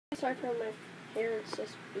sorry for my hair. It's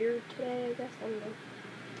just weird today, I guess. I don't know.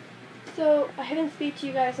 So, I haven't speak to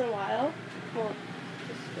you guys in a while. Well,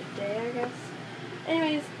 just a day, I guess.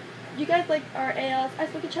 Anyways, you guys liked our ALS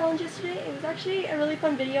Ice Bucket Challenge yesterday. It was actually a really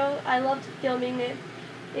fun video. I loved filming it.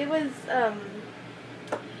 It was,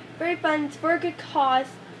 very fun. It's for a good cause.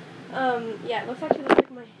 Yeah, it looks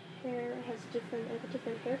like my hair has a different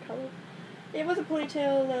hair color. It was a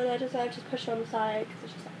ponytail, and I just pushed it on the side, because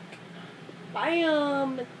it's just like,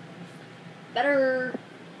 bam! It's better.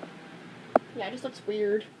 Yeah, it just looks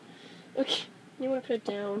weird. Okay, you want to put it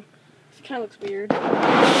down. It kind of looks weird.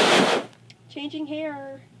 Changing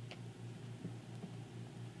hair.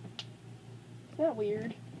 Isn't that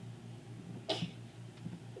weird? I'm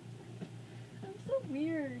so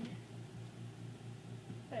weird.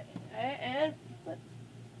 And what?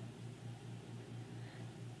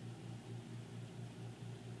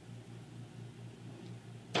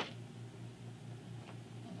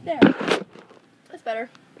 There. That's better.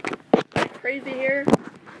 Crazy hair.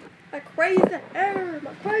 My crazy hair.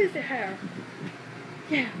 My crazy hair.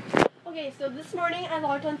 Yeah. Okay, so this morning I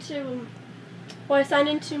logged onto, well, I signed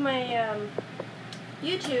into my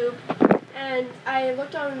YouTube, and I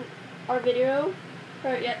looked on our video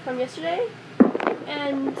from yesterday,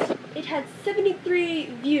 and it had 73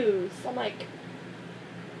 views. I'm like,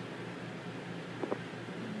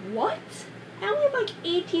 what? I only have like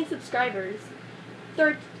 18 subscribers.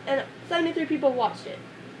 And 73 people watched it.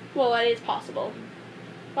 Well, that is possible.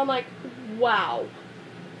 I'm like, wow.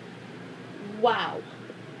 Wow.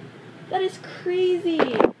 That is crazy.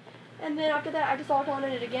 And then after that, I just logged on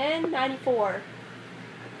it again, 94.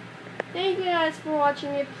 Thank you guys for watching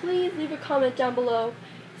it. Please leave a comment down below.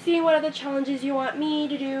 See what other challenges you want me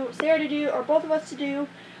to do, Sarah to do, or both of us to do.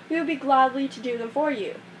 We would be gladly to do them for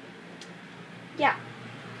you. Yeah.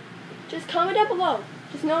 Just comment down below.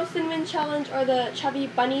 Just no cinnamon challenge or the chubby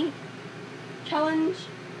bunny challenge,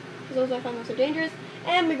 because those I find those are dangerous.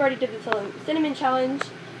 And we've already did the cinnamon challenge,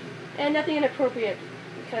 and nothing inappropriate,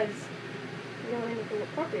 because we don't have anything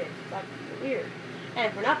inappropriate. That's weird.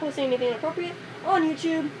 And we're not posting anything inappropriate on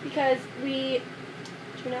YouTube, because we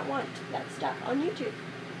do not want that stuff on YouTube.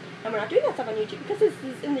 And we're not doing that stuff on YouTube because this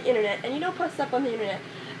is in the internet, and you don't post stuff on the internet.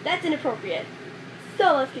 That's inappropriate.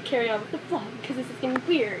 So let's get carry on with the vlog, because this is getting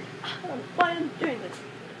weird. I don't know why I'm doing this.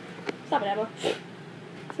 Stop it, Emma.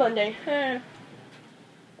 It's Monday.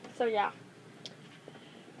 So yeah.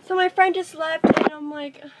 So my friend just left, and I'm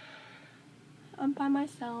like, I'm by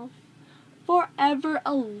myself. Forever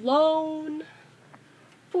alone.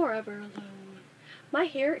 Forever alone. My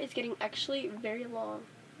hair is getting actually very long.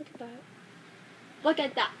 Look at that. Look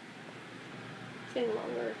at that. It's getting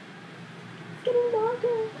longer. It's getting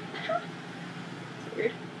longer. It's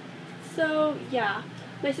weird. So, yeah.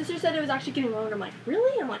 My sister said it was actually getting longer. I'm like,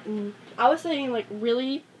 really? I'm like, I was saying, like,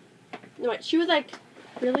 really? No, wait. She was like,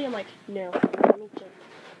 really? I'm like, no. Let me check.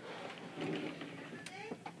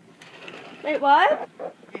 Wait, what?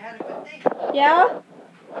 You had a good day. Yeah?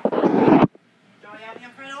 Enjoy having a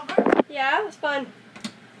friend over? Yeah, it was fun.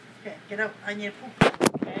 Okay, get out. I need a poop.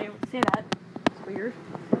 Okay, say that. It's weird.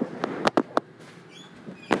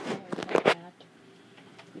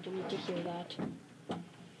 You don't need to hear that.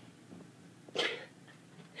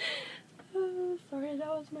 Oh, sorry, that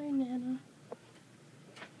was my Nana.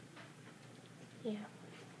 Yeah.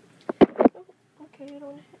 Oh, okay, I don't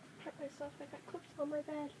want to hurt myself. I got clips on my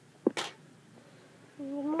bed.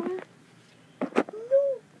 One more.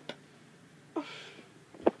 No!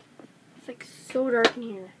 It's like so dark in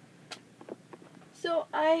here. So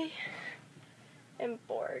I am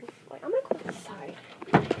bored. Like, I'm gonna go inside.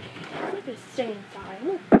 I'm not gonna stay inside. I'm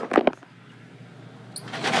gonna go inside.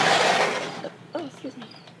 Oh, excuse me.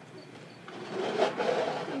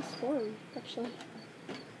 It's warm, actually.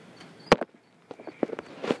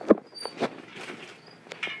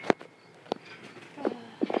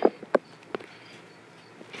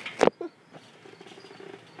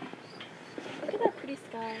 Look at that pretty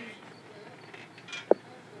sky.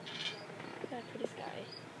 Look at that pretty sky.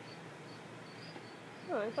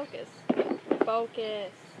 Oh, and focus.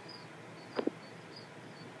 Focus.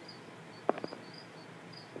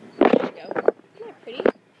 There you go. Isn't that pretty?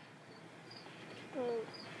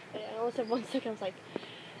 Yeah, I almost had 1 second. I was like,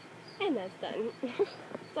 and that's done.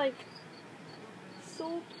 It's like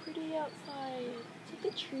so pretty outside. It's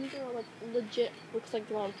like the trees are like legit. Looks like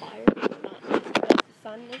they're on fire. But not because the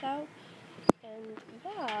sun is out. And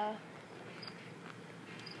yeah.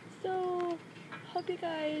 So hope you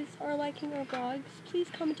guys are liking our vlogs. Please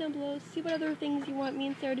comment down below. See what other things you want me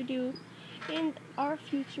and Sarah to do in our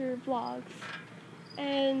future vlogs.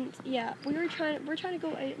 And yeah, we're trying to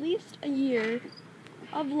go at least a year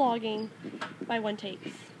of vlogging by one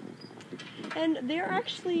takes. And they're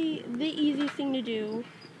actually the easiest thing to do.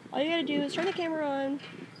 All you gotta do is turn the camera on,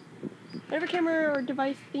 whatever camera or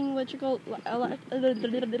device thing, electrical device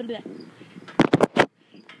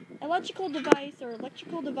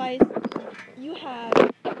you have,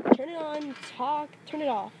 turn it on, talk, turn it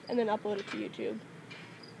off, and then upload it to YouTube.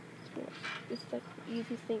 It's like the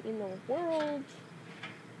easiest thing in the world.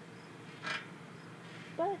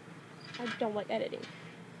 But I don't like editing.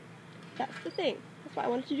 That's the thing. That's why I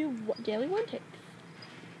wanted to do daily one takes.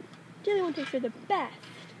 Daily one takes are the best.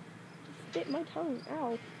 Just bit my tongue.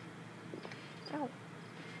 Ow. Ow.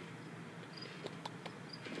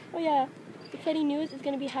 Oh yeah, exciting news is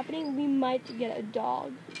going to be happening. We might get a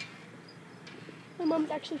dog. My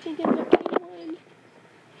mom's actually thinking of getting one.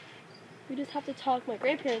 We just have to talk my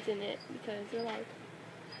grandparents in it because they're like,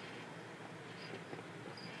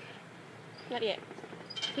 not yet.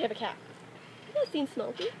 We have a cat. You guys seen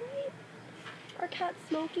Smokey, right? Our cat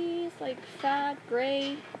Smokey is like fat,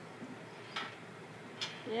 gray.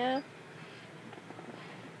 Yeah.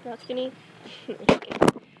 Not skinny.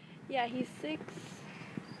 Yeah, he's 6.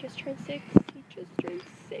 Just turned 6. He just turned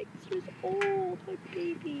 6 years old. My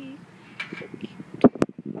baby. So cute.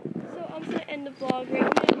 So I'm just gonna end the vlog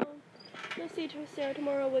right now. I'm gonna see Sarah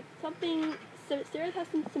tomorrow with something. So Sarah has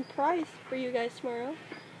some surprise for you guys tomorrow.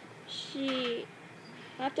 I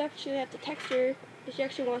have to text her if she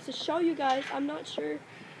actually wants to show you guys. I'm not sure,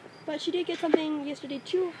 but she did get something yesterday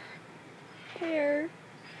to her,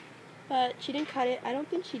 but she didn't cut it. I don't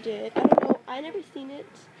think she did. I don't know. I never seen it,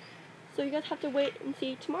 so you guys have to wait and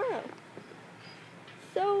see tomorrow.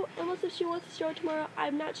 So unless if she wants to show it tomorrow,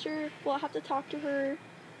 I'm not sure. We'll have to talk to her.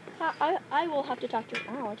 I will have to talk to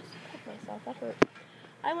her. Ow! I just cut myself. That hurt.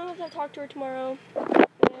 I will have to talk to her tomorrow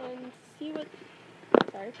and see what.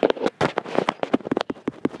 Sorry.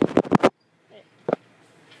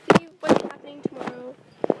 See what's happening tomorrow,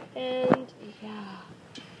 and yeah,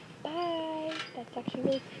 bye. That's actually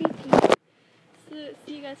really creepy. So,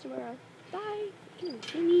 see you guys tomorrow. Bye. You can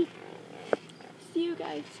see me. See you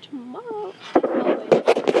guys tomorrow. As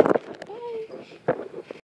always. Bye.